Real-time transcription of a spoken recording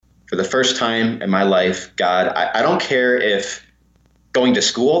for the first time in my life, God, I don't care if going to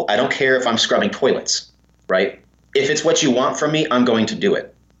school, I don't care if I'm scrubbing toilets, right? If it's what you want from me, I'm going to do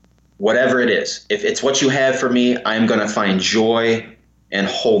it. Whatever it is. If it's what you have for me, I'm going to find joy and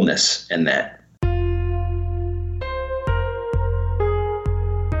wholeness in that.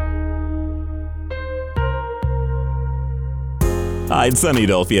 Hi, it's Sonny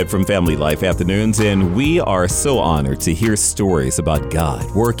from Family Life Afternoons, and we are so honored to hear stories about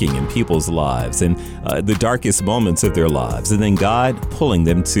God working in people's lives and the darkest moments of their lives, and then God pulling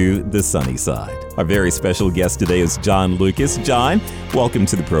them to the sunny side. Our very special guest today is John Lucas. John, welcome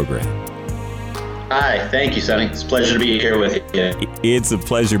to the program. Hi, thank you, Sonny. It's a pleasure to be here with you. It's a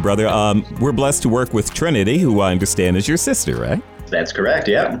pleasure, brother. We're blessed to work with Trinity, who I understand is your sister, right? That's correct,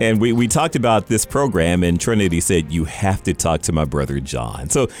 yeah. And we talked about this program, and Trinity said, you have to talk to my brother, John.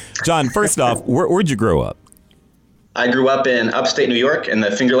 So, John, first off, where'd you grow up? I grew up in upstate New York in the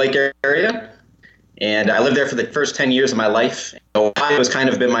Finger Lake area, and I lived there for the first 10 years of my life. Ohio has kind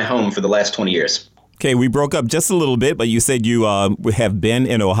of been my home for the last 20 years. Okay, we broke up just a little bit, but you said you have been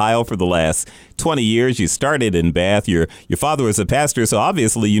in Ohio for the last 20 years. You started in Bath. Your father was a pastor, so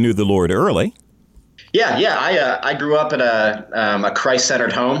obviously you knew the Lord early. Yeah. I grew up at a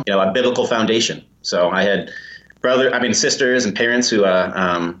Christ-centered home, a biblical foundation. So I had sisters and parents who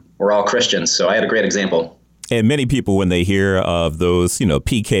were all Christians. So I had a great example. And many people, when they hear of those,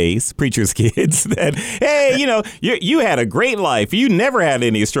 PKs, preachers' kids, that, hey, you had a great life. You never had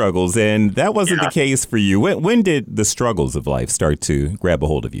any struggles. And that wasn't the case for you. When did the struggles of life start to grab a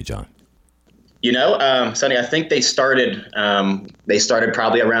hold of you, John? Sonny, I think they started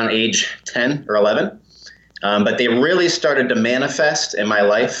probably around age 10 or 11. But they really started to manifest in my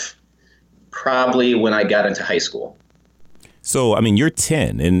life probably when I got into high school. So, you're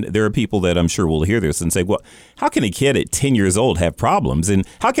 10, and there are people that I'm sure will hear this and say, well, how can a kid at 10 years old have problems? And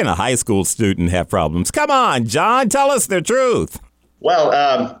how can a high school student have problems? Come on, John, tell us the truth.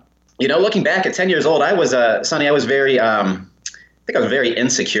 Well, looking back at 10 years old, I was very, I was very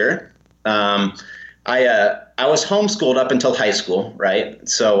insecure. I was homeschooled up until high school, right?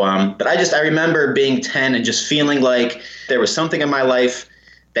 So, but I remember being 10 and just feeling like there was something in my life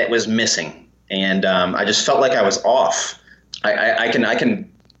that was missing, and I just felt like I was off. I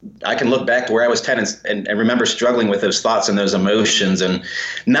can look back to where I was 10 and remember struggling with those thoughts and those emotions, and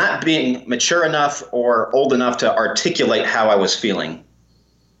not being mature enough or old enough to articulate how I was feeling.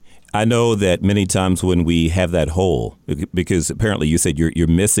 I know that many times when we have that hole, because apparently you said you're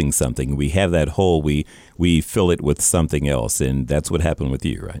missing something, we have that hole, we fill it with something else, and that's what happened with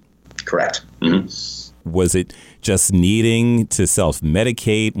you, right? Correct. Mm-hmm. Was it just needing to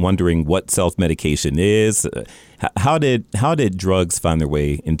self-medicate, wondering what self-medication is? How did drugs find their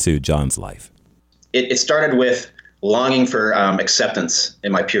way into John's life? It started with longing for acceptance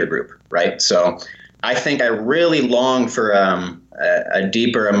in my peer group, right? So I think I really longed for a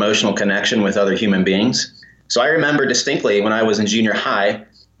deeper emotional connection with other human beings. So I remember distinctly when I was in junior high,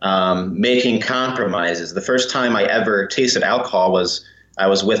 making compromises. The first time I ever tasted alcohol I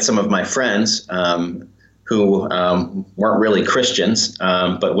was with some of my friends who weren't really Christians,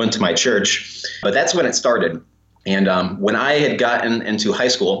 but went to my church. But that's when it started. And when I had gotten into high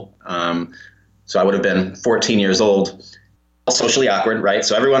school, so I would have been 14 years old, socially awkward, right?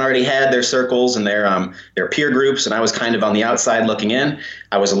 So everyone already had their circles and their peer groups, and I was kind of on the outside looking in.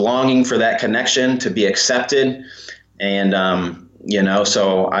 I was longing for that connection, to be accepted, and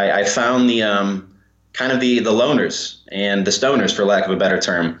so I found the kind of the loners and the stoners, for lack of a better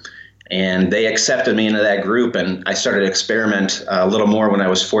term, and they accepted me into that group, and I started to experiment a little more when I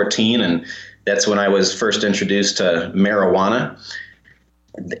was 14, and that's when I was first introduced to marijuana.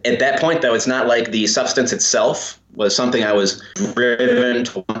 At that point, though, it's not like the substance itself was something I was driven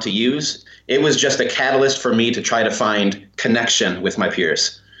to want to use. It was just a catalyst for me to try to find connection with my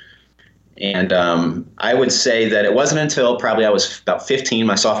peers. And I would say that it wasn't until probably I was about 15,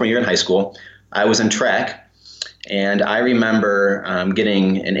 my sophomore year in high school, I was in track. And I remember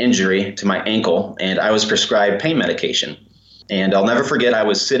getting an injury to my ankle, and I was prescribed pain medication. And I'll never forget, I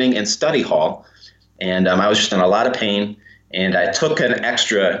was sitting in study hall, and I was just in a lot of pain. And I took an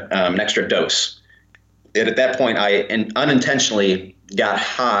extra dose. And at that point, I unintentionally got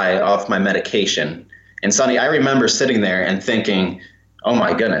high off my medication. And Sonny, I remember sitting there and thinking, oh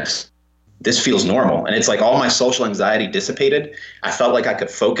my goodness, this feels normal. And it's like all my social anxiety dissipated. I felt like I could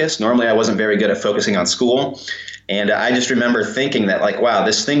focus. Normally, I wasn't very good at focusing on school. And I just remember thinking that, like, wow,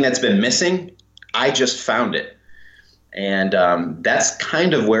 this thing that's been missing, I just found it. And that's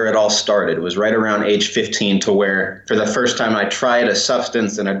kind of where it all started. It was right around age 15, to where for the first time I tried a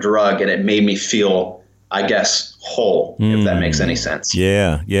substance and a drug, and it made me feel I guess, whole, if that makes any sense.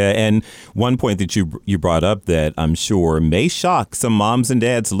 Yeah, yeah. And one point that you brought up that I'm sure may shock some moms and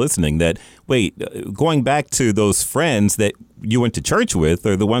dads listening, that, wait, going back to those friends that you went to church with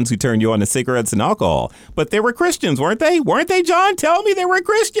are the ones who turned you on to cigarettes and alcohol. But they were Christians, weren't they? Weren't they, John? Tell me they were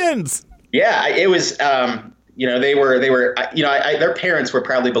Christians. Yeah, it was, they were, their parents were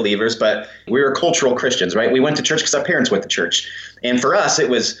probably believers, but we were cultural Christians, right? We went to church because our parents went to church. And for us,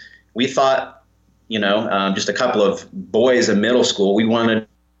 we thought, just a couple of boys in middle school, we wanted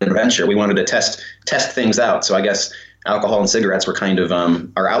an adventure. We wanted to test things out. So I guess alcohol and cigarettes were kind of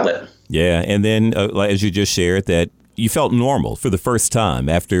our outlet. Yeah. And then, as you just shared, that you felt normal for the first time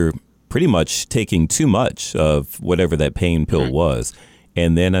after pretty much taking too much of whatever that pain pill was.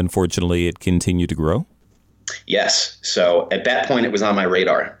 And then, unfortunately, it continued to grow. Yes. So at that point, it was on my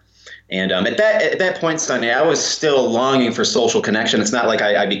radar. And at that point, Sonny, I was still longing for social connection. It's not like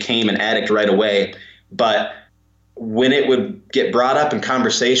I became an addict right away, but when it would get brought up in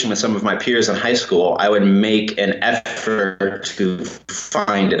conversation with some of my peers in high school, I would make an effort to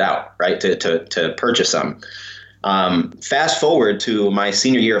find it out, right, to purchase some. Fast forward to my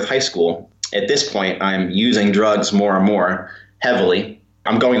senior year of high school. At this point, I'm using drugs more and more heavily.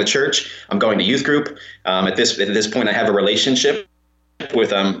 I'm going to church. I'm going to youth group. At this point, I have a relationship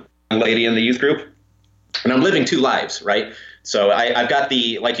with lady in the youth group, and I'm living two lives, right? So I've got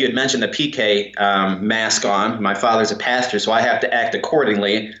like you had mentioned, the PK mask on. My father's a pastor, so I have to act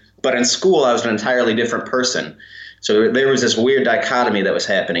accordingly. But in school, I was an entirely different person. So there was this weird dichotomy that was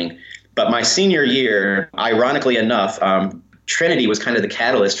happening. But my senior year, ironically enough, Trinity was kind of the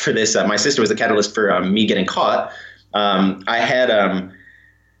catalyst for this. My sister was the catalyst for me getting caught. I had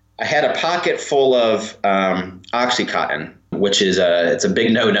a pocket full of Oxycontin, which is it's a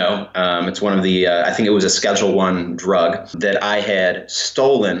big no-no. It's one of the I think it was a Schedule I drug that I had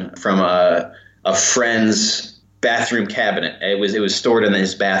stolen from a friend's bathroom cabinet. It was stored in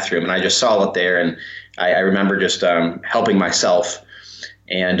his bathroom, and I just saw it there, and I remember just helping myself.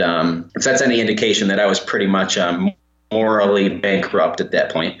 And if that's any indication, that I was pretty much morally bankrupt at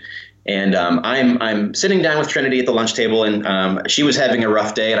that point. And I'm sitting down with Trinity at the lunch table, and she was having a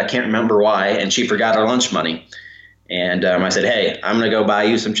rough day, and I can't remember why, and she forgot her lunch money. And I said, hey, I'm going to go buy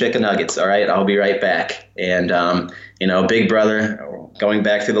you some chicken nuggets. All right, I'll be right back. And, big brother going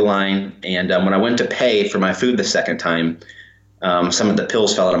back through the line. And when I went to pay for my food the second time, some of the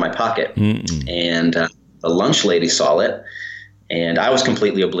pills fell out of my pocket. And the lunch lady saw it, and I was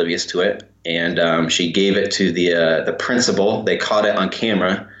completely oblivious to it. And she gave it to the principal. They caught it on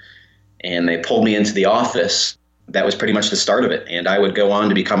camera, and they pulled me into the office. That was pretty much the start of it. And I would go on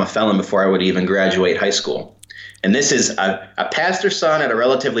to become a felon before I would even graduate high school. And this is a pastor's son at a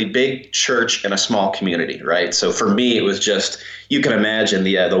relatively big church in a small community, right? So for me, it was just, you can imagine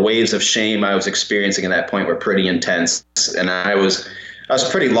the waves of shame I was experiencing at that point were pretty intense. And I was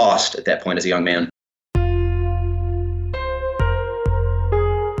pretty lost at that point as a young man.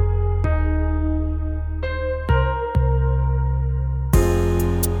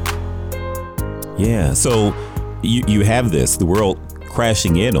 Yeah. So you have the world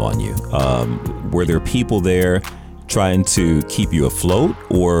crashing in on you. Were there people there trying to keep you afloat,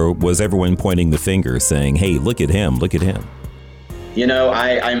 or was everyone pointing the finger saying, hey, look at him, look at him?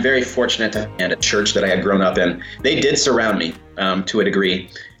 I'm very fortunate to have a church that I had grown up in. They did surround me to a degree.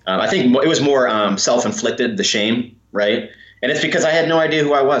 I think it was more self-inflicted, the shame, right? And it's because I had no idea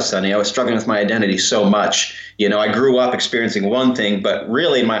who I was, Sonny. I was struggling with my identity so much. I grew up experiencing one thing, but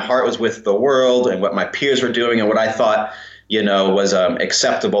really my heart was with the world and what my peers were doing and what I thought, was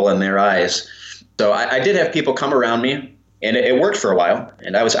acceptable in their eyes. So I did have people come around me, and it worked for a while.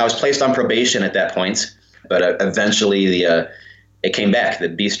 And I was placed on probation at that point, but eventually it came back. The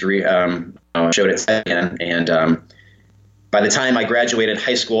beast showed its head again. And by the time I graduated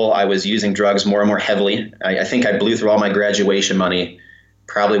high school, I was using drugs more and more heavily. I think I blew through all my graduation money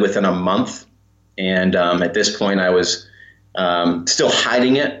probably within a month. And at this point, I was still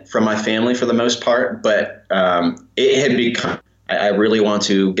hiding it from my family for the most part, but it had become, I really want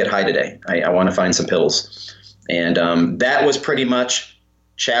to get high today. I want to find some pills. And that was pretty much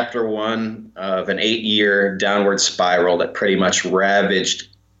chapter one of an 8-year downward spiral that pretty much ravaged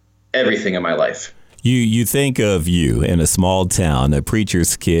everything in my life. You think of you in a small town, a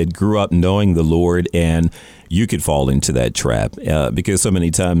preacher's kid, grew up knowing the Lord, and you could fall into that trap because so many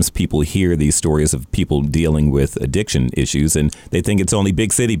times people hear these stories of people dealing with addiction issues, and they think it's only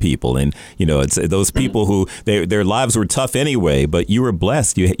big city people. And, it's those people who their lives were tough anyway, but you were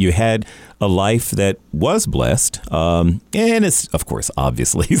blessed. You had a life that was blessed, and it's, of course,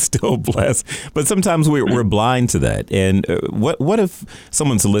 obviously still blessed, but sometimes we're blind to that. And what if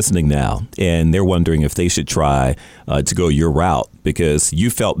someone's listening now and they're wondering if they should try to go your route because you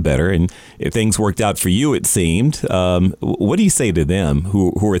felt better and if things worked out for you, it seemed. What do you say to them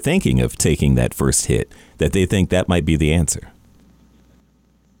who are thinking of taking that first hit, that they think that might be the answer?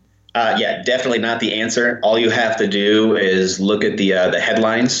 Yeah, definitely not the answer. All you have to do is look at the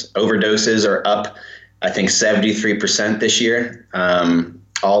headlines. Overdoses are up, I think, 73% this year,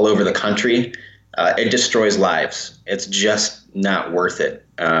 all over the country. It destroys lives. It's just not worth it.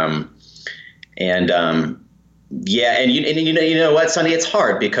 Yeah, and you know what, Sonny? It's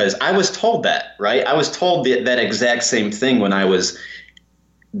hard because I was told that, right? I was told that exact same thing when I was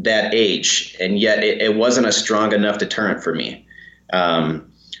that age, and yet it wasn't a strong enough deterrent for me.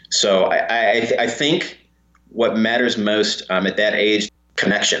 So I think what matters most at that age,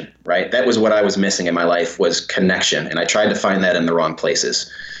 connection, right? That was what I was missing in my life, was connection. And I tried to find that in the wrong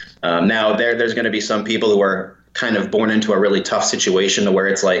places. Now there's going to be some people who are kind of born into a really tough situation to where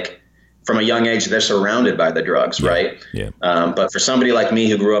it's like from a young age, they're surrounded by the drugs, right? Yeah. But for somebody like me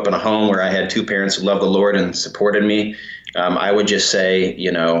who grew up in a home where I had two parents who loved the Lord and supported me, I would just say,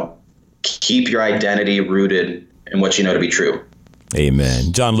 keep your identity rooted in what you know to be true.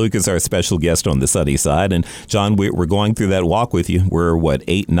 Amen. John Lucas, our special guest on the Sunny Side. And John, we're going through that walk with you. We're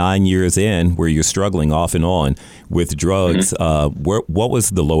 8-9 years in where you're struggling off and on with drugs. Mm-hmm. What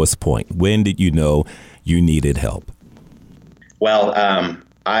was the lowest point? When did you know you needed help? Well,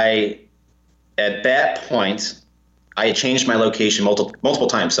 at that point, I had changed my location multiple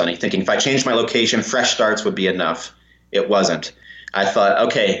times, Sonny, thinking if I changed my location, fresh starts would be enough. It wasn't. I thought,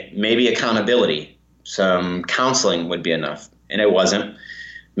 okay, maybe accountability, some counseling would be enough. And it wasn't.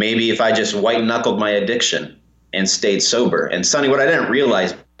 Maybe if I just white knuckled my addiction and stayed sober. And Sonny, what I didn't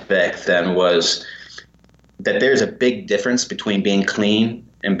realize back then was that there's a big difference between being clean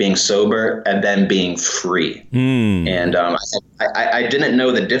and being sober and then being free. And I didn't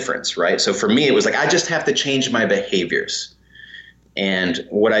know the difference, right? So for me, it was like, I just have to change my behaviors. And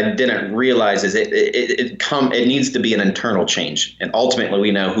what I didn't realize is it needs to be an internal change. And ultimately,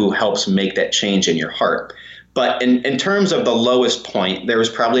 we know who helps make that change in your heart. But in terms of the lowest point, there was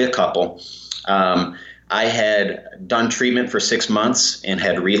probably a couple. I had done treatment for 6 months and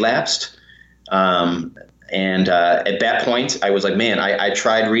had relapsed. And at that point, I was like, man, I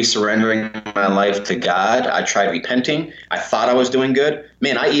tried resurrendering my life to God. I tried repenting. I thought I was doing good.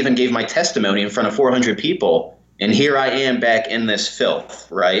 Man, I even gave my testimony in front of 400 people. And here I am back in this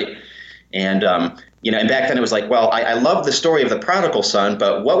filth, right? And and back then it was like, well, I love the story of the prodigal son,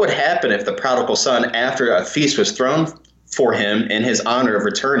 but what would happen if the prodigal son, after a feast was thrown for him in his honor of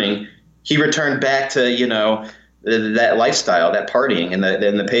returning, he returned back to, that lifestyle, that partying in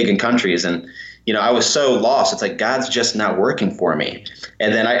the pagan countries. And, I was so lost. It's like, God's just not working for me.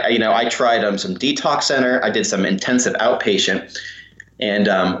 And then I tried some detox center. I did some intensive outpatient. And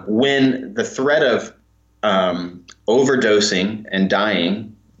when the threat of overdosing and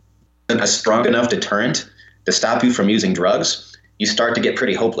dying a strong enough deterrent to stop you from using drugs, you start to get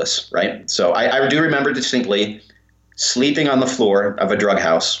pretty hopeless, right? So I do remember distinctly sleeping on the floor of a drug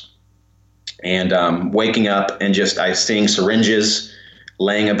house and waking up and I seeing syringes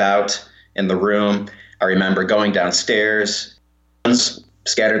laying about in the room. I remember going downstairs,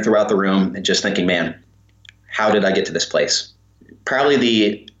 scattered throughout the room, and just thinking, man, how did I get to this place? Probably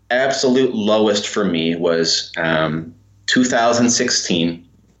the absolute lowest for me was 2016.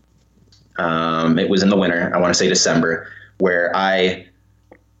 It was in the winter, I want to say December, where I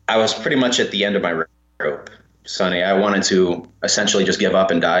was pretty much at the end of my rope, Sonny. I wanted to essentially just give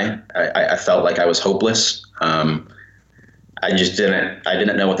up and die. I felt like I was hopeless. I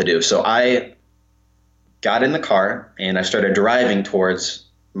didn't know what to do. So I got in the car and I started driving towards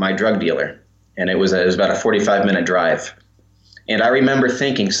my drug dealer. And it was about a 45-minute drive. And I remember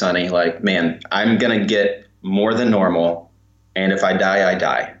thinking, Sonny, like, man, I'm going to get more than normal. And if I die, I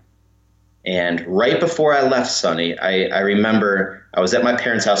die. And right before I left, Sonny, I remember I was at my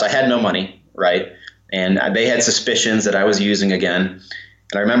parents' house. I had no money, right? And they had suspicions that I was using again.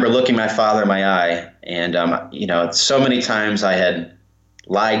 And I remember looking my father in my eye. And, so many times I had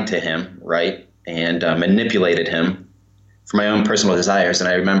lied to him, right? And manipulated him for my own personal desires. And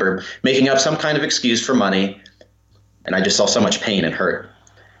I remember making up some kind of excuse for money. And I just saw so much pain and hurt.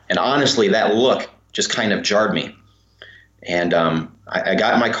 And honestly, that look just kind of jarred me. And I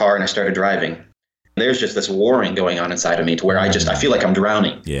got in my car and I started driving. There's just this warring going on inside of me to where I feel like I'm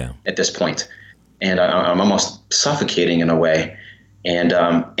drowning at this point. And I'm almost suffocating in a way. And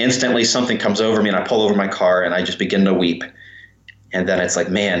instantly something comes over me and I pull over my car and I just begin to weep. And then it's like,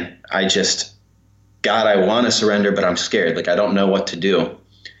 man, God, I want to surrender, but I'm scared. Like, I don't know what to do.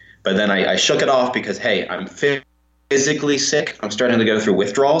 But then I shook it off because, hey, I'm physically sick. I'm starting to go through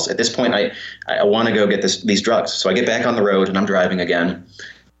withdrawals. At this point, I want to go get these drugs. So I get back on the road and I'm driving again.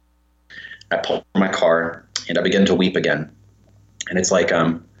 I pull my car and I begin to weep again. And it's like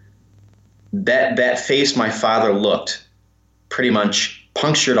that face my father looked pretty much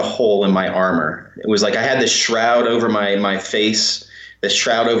punctured a hole in my armor. It was like I had this shroud over my face, this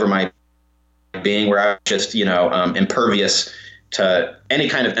shroud over my being, where I was just, impervious to any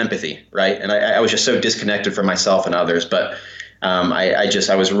kind of empathy, right? And I was just so disconnected from myself and others. But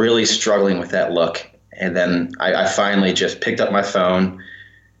I was really struggling with that look. And then I finally just picked up my phone.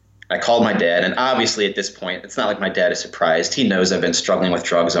 I called my dad, and obviously at this point, it's not like my dad is surprised. He knows I've been struggling with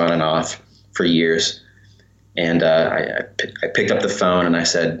drugs on and off for years. And I picked up the phone and I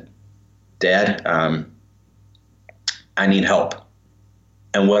said, Dad, I need help.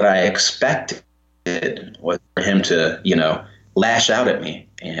 And what I expected was for him to, lash out at me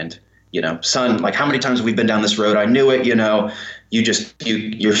and, son, like, how many times have we been down this road? I knew it,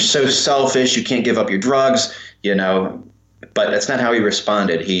 you're so selfish. You can't give up your drugs, but that's not how he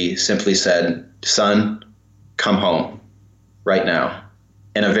responded. He simply said, son, come home right now,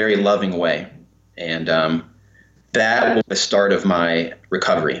 in a very loving way. And that was the start of my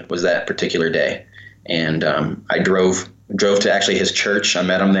recovery, was that particular day. And I drove to actually his church. I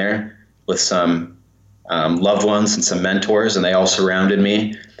met him there with some loved ones and some mentors, and they all surrounded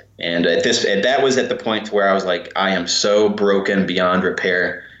me. And that was at the point where I was like, I am so broken beyond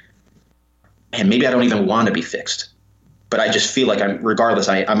repair, and maybe I don't even want to be fixed, but I just feel like I'm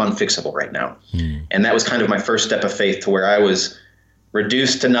unfixable right now. And that was kind of my first step of faith, to where I was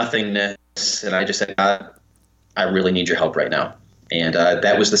reduced to nothingness, and I just said, God, I really need your help right now. And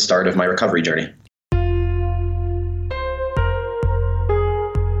that was the start of my recovery journey.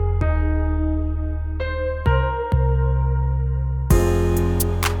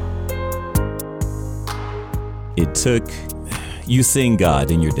 It took you seeing God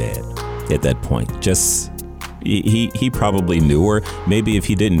in your dad at that point. Just he probably knew, or maybe if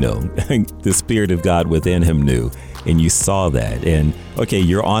he didn't know, the Spirit of God within him knew, and you saw that. And okay,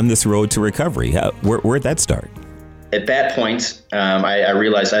 you're on this road to recovery. Where'd that start? At that point, I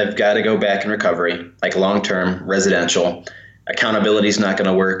realized I've got to go back in recovery, like long-term residential. Accountability is not going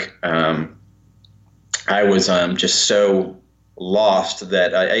to work. I was just so lost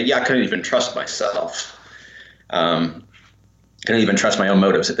that I couldn't even trust myself. Couldn't even trust my own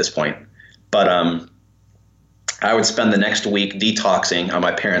motives at this point. But I would spend the next week detoxing on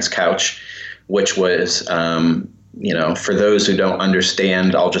my parents' couch, which was, for those who don't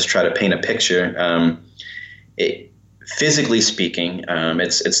understand, I'll just try to paint a picture. Physically speaking,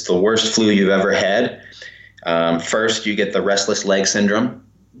 it's the worst flu you've ever had. First, you get the restless leg syndrome.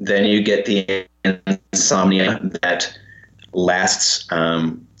 Then you get the insomnia that lasts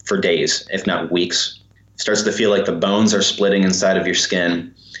for days, if not weeks. Starts to feel like the bones are splitting inside of your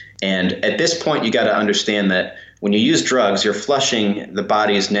skin. And at this point, you got to understand that when you use drugs, you're flushing the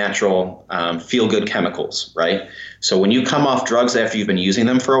body's natural feel-good chemicals, right? So when you come off drugs after you've been using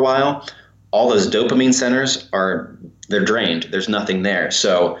them for a while, all those dopamine centers they're drained. There's nothing there.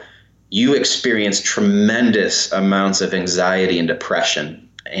 So you experience tremendous amounts of anxiety and depression.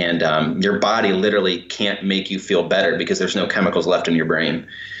 And your body literally can't make you feel better because there's no chemicals left in your brain.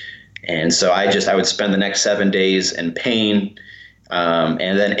 And so I would spend the next 7 days in pain.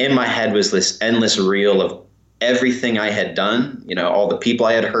 And then in my head was this endless reel of everything I had done, all the people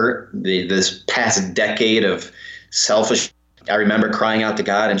I had hurt, this past decade of selfish. I remember crying out to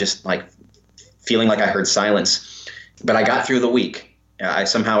God and just like feeling like I heard silence. But I got through the week. I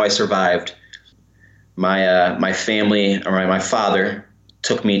survived. My family, or my father,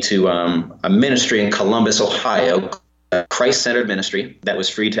 took me to a ministry in Columbus, Ohio, a Christ-centered ministry that was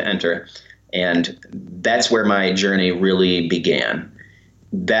free to enter. And that's where my journey really began.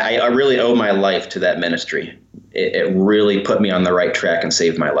 That I really owe my life to that ministry. It really put me on the right track and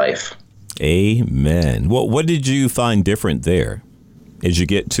saved my life. Amen. Well, what did you find different there as you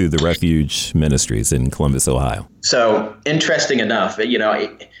get to the Refuge Ministries in Columbus, Ohio? So interesting enough,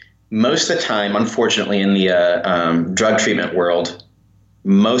 most of the time, unfortunately, in the drug treatment world,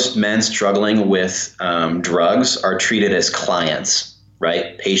 most men struggling with drugs are treated as clients,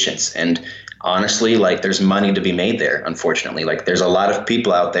 right? Patients. And honestly, like, there's money to be made there, unfortunately. Like, there's a lot of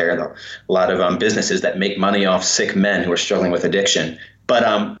people out there, a lot of businesses that make money off sick men who are struggling with addiction. But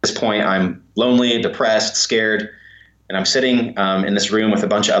at this point, I'm lonely, depressed, scared, and I'm sitting in this room with a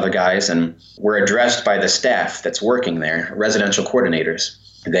bunch of other guys, and we're addressed by the staff that's working there, residential coordinators.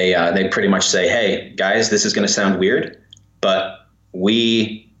 They pretty much say, hey, guys, this is going to sound weird, but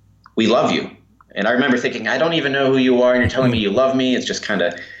we love you. And I remember thinking, I don't even know who you are, and you're telling me you love me. It's kind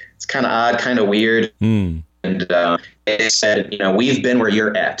of odd, kind of weird. And it said, we've been where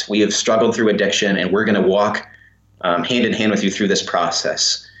you're at. We have struggled through addiction, and we're going to walk hand in hand with you through this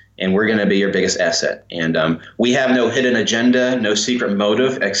process. And we're going to be your biggest asset. And we have no hidden agenda, no secret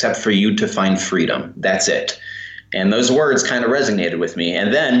motive, except for you to find freedom. That's it. And those words kind of resonated with me.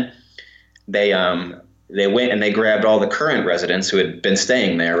 And then they went and they grabbed all the current residents who had been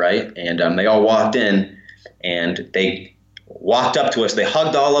staying there, right? And they all walked in, and they walked up to us. They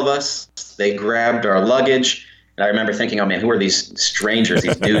hugged all of us. They grabbed our luggage. And I remember thinking, oh, man, who are these strangers,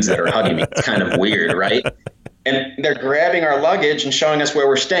 these dudes that are hugging me? It's kind of weird, right? And they're grabbing our luggage and showing us where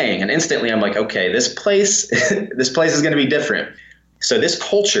we're staying. And instantly I'm like, okay, this place is going to be different. So this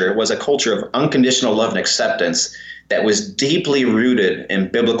culture was a culture of unconditional love and acceptance that was deeply rooted in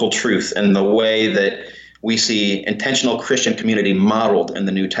biblical truth and the way that we see intentional Christian community modeled in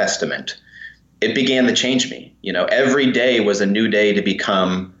the New Testament. It began to change me. Every day was a new day to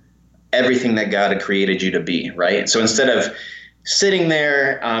become everything that God had created you to be, right? So instead of sitting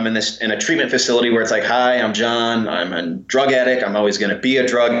there in a treatment facility where it's like, hi, I'm John, I'm a drug addict, I'm always going to be a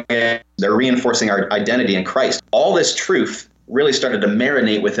drug addict. They're reinforcing our identity in Christ. All this truth really started to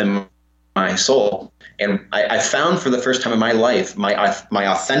marinate within my soul. And I found for the first time in my life, my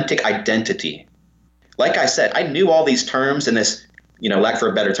authentic identity. Like I said, I knew all these terms and this, lack for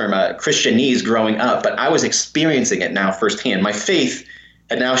a better term, Christianese growing up, but I was experiencing it now firsthand. My faith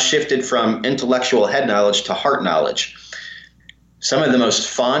had now shifted from intellectual head knowledge to heart knowledge. Some of the most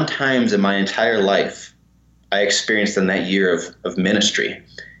fond times in my entire life I experienced in that year of ministry.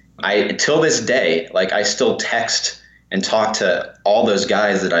 Till this day, I still text and talk to all those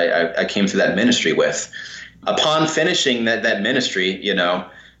guys that I came through that ministry with. Upon finishing that ministry,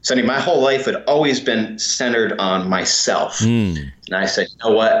 Sonny, my whole life had always been centered on myself. And I said, you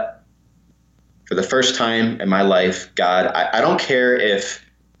know what? For the first time in my life, God, I don't care if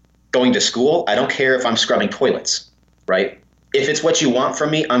going to school, I don't care if I'm scrubbing toilets, right? If it's what you want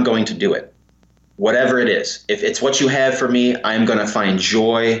from me, I'm going to do it. Whatever it is. If it's what you have for me, I'm going to find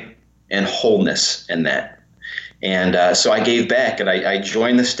joy and wholeness in that. And so I gave back, and I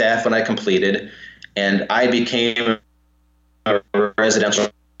joined the staff when I completed, and I became a residential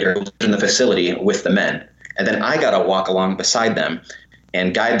in the facility with the men. And then I got to walk along beside them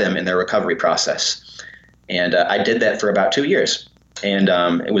and guide them in their recovery process. And I did that for about 2 years. And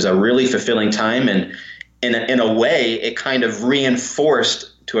it was a really fulfilling time. And in a way, it kind of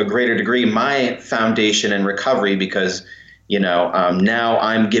reinforced to a greater degree my foundation in recovery because, now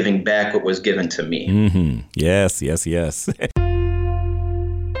I'm giving back what was given to me. Mm-hmm. Yes, yes, yes.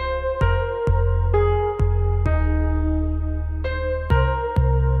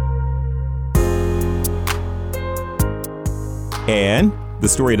 And the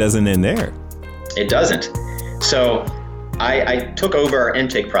story doesn't end there. It doesn't. So I took over our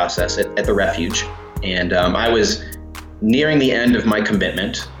intake process at the refuge, and I was nearing the end of my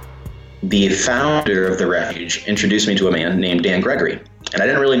commitment. The founder of the refuge introduced me to a man named Dan Gregory. And I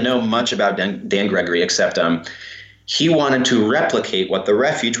didn't really know much about Dan Gregory, except he wanted to replicate what the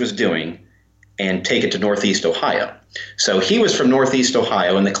refuge was doing and take it to Northeast Ohio. So he was from Northeast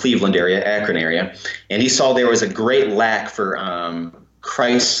Ohio in the Cleveland area, Akron area, and he saw there was a great lack for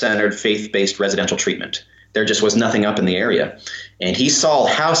Christ-centered, faith-based residential treatment. There just was nothing up in the area. And he saw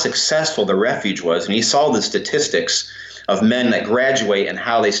how successful the refuge was, and he saw the statistics of men that graduate and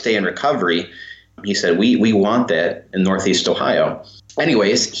how they stay in recovery. He said, we want that in Northeast Ohio.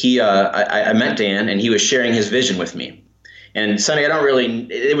 Anyways, I met Dan, and he was sharing his vision with me. And Sonny,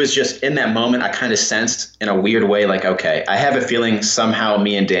 it was just in that moment, I kind of sensed in a weird way, like, okay, I have a feeling somehow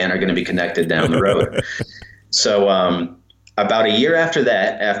me and Dan are going to be connected down the road. So about a year after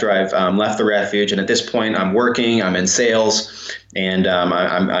that, after I've left the refuge, and at this point I'm working, I'm in sales, and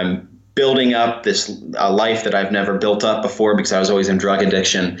I'm building up this life that I've never built up before because I was always in drug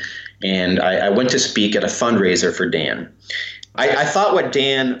addiction. And I went to speak at a fundraiser for Dan. I thought what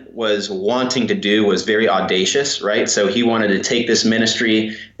Dan was wanting to do was very audacious, right? So he wanted to take this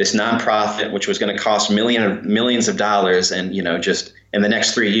ministry, this nonprofit, which was going to cost millions of dollars, and just in the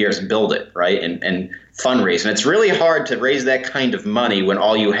next 3 years build it, right? And fundraise. And it's really hard to raise that kind of money when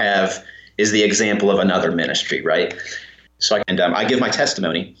all you have is the example of another ministry, right? So I give my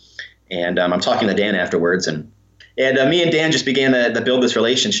testimony, and I'm talking to Dan afterwards, and me and Dan just began to build this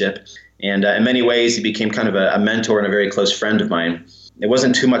relationship. And in many ways, he became kind of a mentor and a very close friend of mine. It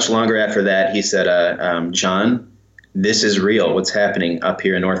wasn't too much longer after that. He said, John, this is real. What's happening up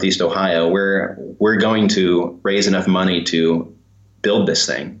here in Northeast Ohio? We're going to raise enough money to build this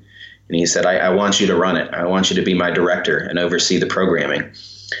thing. And he said, I want you to run it. I want you to be my director and oversee the programming.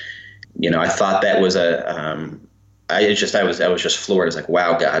 I thought that was I was just floored. I was like,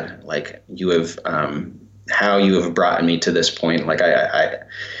 wow, God, like you have, how you have brought me to this point. Like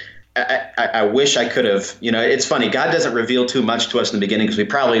I wish I could have, it's funny. God doesn't reveal too much to us in the beginning because we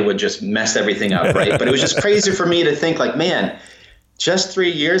probably would just mess everything up. Right. But it was just crazy for me to think like, man, just 3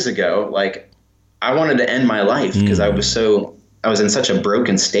 years ago, like I wanted to end my life because I was in such a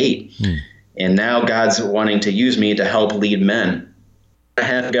broken state. And now God's wanting to use me to help lead men. A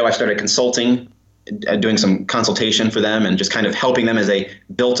half ago, I started consulting, doing some consultation for them and just kind of helping them as they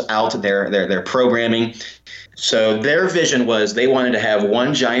built out their programming. So their vision was they wanted to have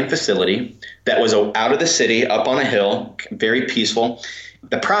one giant facility that was out of the city, up on a hill, very peaceful.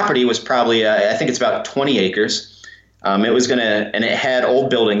 The property was probably, I think it's about 20 acres. And it had old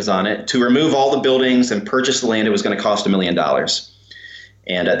buildings on it. To remove all the buildings and purchase the land, it was going to cost $1 million.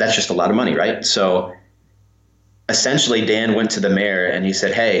 And that's just a lot of money, right? So essentially, Dan went to the mayor and he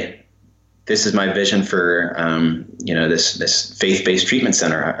said, hey, this is my vision for, this faith-based treatment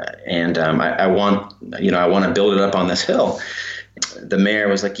center. And I want to build it up on this hill. The mayor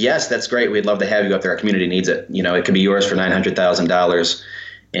was like, yes, that's great. We'd love to have you up there. Our community needs it. It could be yours for $900,000.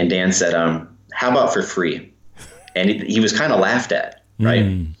 And Dan said, how about for free? And he was kind of laughed at,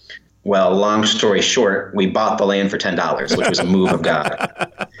 right? Well, long story short, we bought the land for $10, which was a move of God.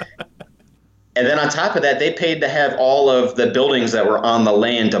 And then on top of that, they paid to have all of the buildings that were on the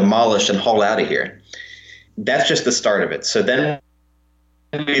land demolished and hauled out of here. That's just the start of it. So then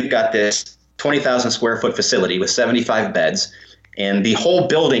we've got this 20,000 square foot facility with 75 beds. And the whole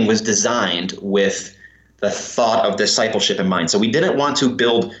building was designed with the thought of discipleship in mind. So we didn't want to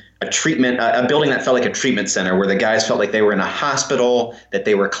build a building that felt like a treatment center where the guys felt like they were in a hospital, that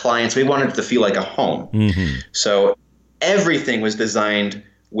they were clients. We wanted it to feel like a home. So everything was designed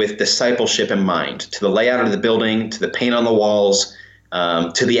with discipleship in mind, to the layout of the building, to the paint on the walls,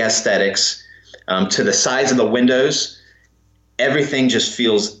 to the aesthetics, to the size of the windows. Everything just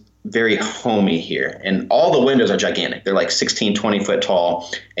feels very homey here. And all the windows are gigantic. They're like 16, 20 foot tall.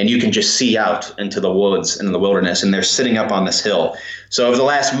 And you can just see out into the woods and the wilderness. And they're sitting up on this hill. So over the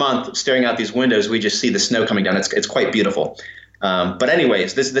last month, staring out these windows, we just see the snow coming down. It's quite beautiful. But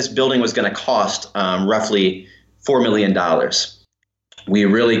anyways, this building was going to cost roughly $4 million. We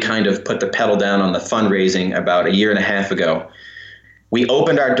really kind of put the pedal down on the fundraising about a year and a half ago. We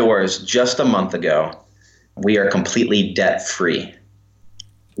opened our doors just a month ago. We are completely debt free,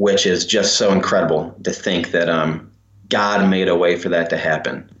 which is just so incredible to think that God made a way for that to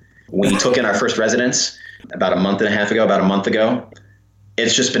happen. We took in our first residents about a month ago.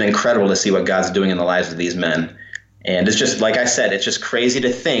 It's just been incredible to see what God's doing in the lives of these men. And it's just, like I said, it's just crazy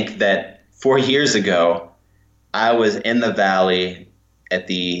to think that 4 years ago, I was in the valley at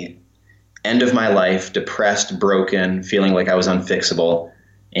the end of my life, depressed, broken, feeling like I was unfixable.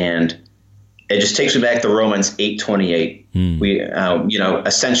 And it just takes me back to Romans 8:28. We,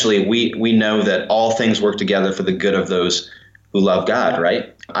 essentially, we know that all things work together for the good of those who love God,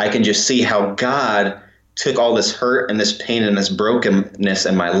 right? I can just see how God took all this hurt and this pain and this brokenness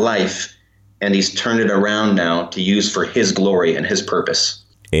in my life, and he's turned it around now to use for his glory and his purpose.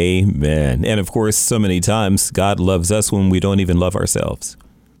 Amen. And of course, so many times God loves us when we don't even love ourselves.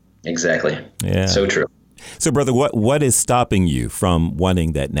 Exactly. Yeah. So true. So, brother, what is stopping you from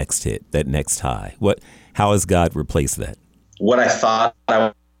wanting that next hit, that next high? How has God replaced that? What I thought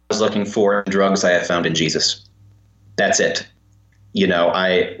I was looking for in drugs, I have found in Jesus. That's it.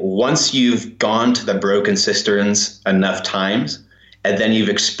 Once you've gone to the broken cisterns enough times, and then you've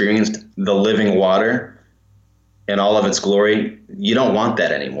experienced the living water and all of its glory, you don't want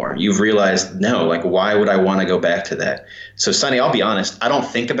that anymore. You've realized, no, like, why would I want to go back to that? So, Sonny, I'll be honest, I don't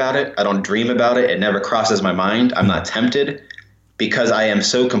think about it. I don't dream about it. It never crosses my mind. I'm not tempted because I am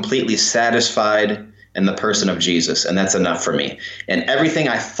so completely satisfied in the person of Jesus, and that's enough for me. And everything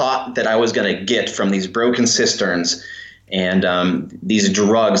I thought that I was going to get from these broken cisterns and these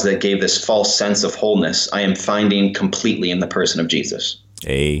drugs that gave this false sense of wholeness, I am finding completely in the person of Jesus.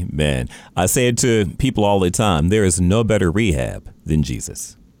 Amen. I say it to people all the time. There is no better rehab than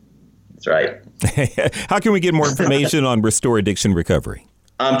Jesus. That's right. How can we get more information on Restore Addiction Recovery?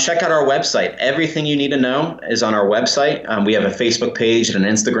 Check out our website. Everything you need to know is on our website. We have a Facebook page and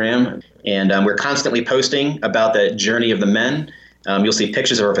an Instagram, and we're constantly posting about the journey of the men. You'll see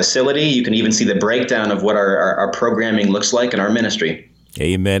pictures of our facility. You can even see the breakdown of what our programming looks like in our ministry.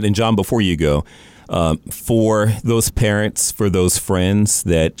 Amen. And John, before you go, For those parents, for those friends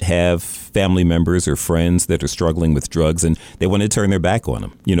that have family members or friends that are struggling with drugs and they want to turn their back on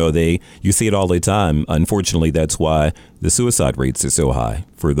them. You see it all the time. Unfortunately, that's why the suicide rates are so high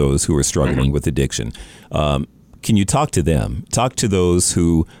for those who are struggling with addiction. Can you talk to them? Talk to those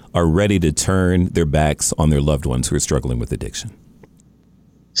who are ready to turn their backs on their loved ones who are struggling with addiction.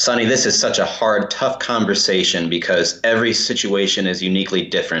 Sonny, this is such a hard, tough conversation because every situation is uniquely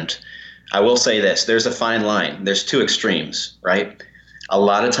different. I will say this, there's a fine line. There's two extremes, right? A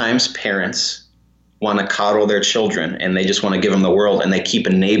lot of times parents want to coddle their children and they just want to give them the world and they keep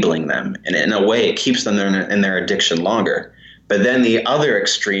enabling them. And in a way, it keeps them in their addiction longer. But then the other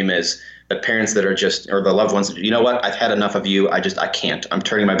extreme is the parents that are or the loved ones, you know what, I've had enough of you. I can't. I'm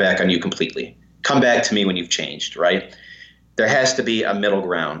turning my back on you completely. Come back to me when you've changed, right? There has to be a middle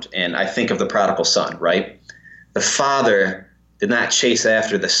ground. And I think of the prodigal son, right? The father did not chase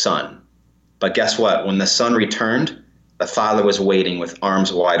after the son. But guess what? When the son returned, the father was waiting with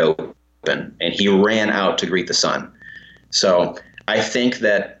arms wide open, and he ran out to greet the son. So I think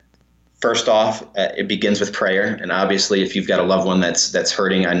that first off, it begins with prayer. And obviously, if you've got a loved one that's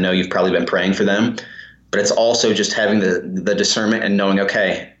hurting, I know you've probably been praying for them. But it's also just having the discernment and knowing,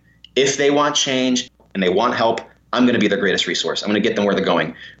 okay, if they want change and they want help, I'm going to be their greatest resource. I'm going to get them where they're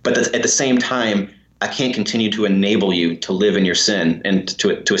going. But at the same time, I can't continue to enable you to live in your sin and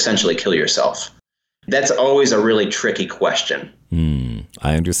to essentially kill yourself. That's always a really tricky question.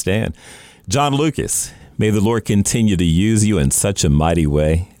 I understand. John Lucas, may the Lord continue to use you in such a mighty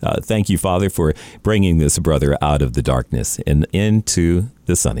way. Thank you, Father, for bringing this brother out of the darkness and into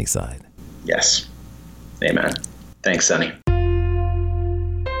the sunny side. Yes. Amen. Thanks, Sonny.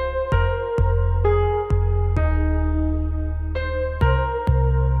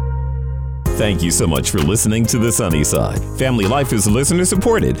 Thank you so much for listening to The Sunny Side. Family Life is listener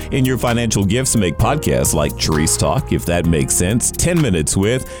supported, and your financial gifts make podcasts like Therese Talk, If That Makes Sense, 10 Minutes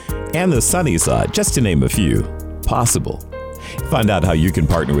With, and The Sunny Side, just to name a few, possible. Find out how you can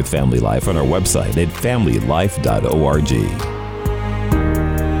partner with Family Life on our website at familylife.org.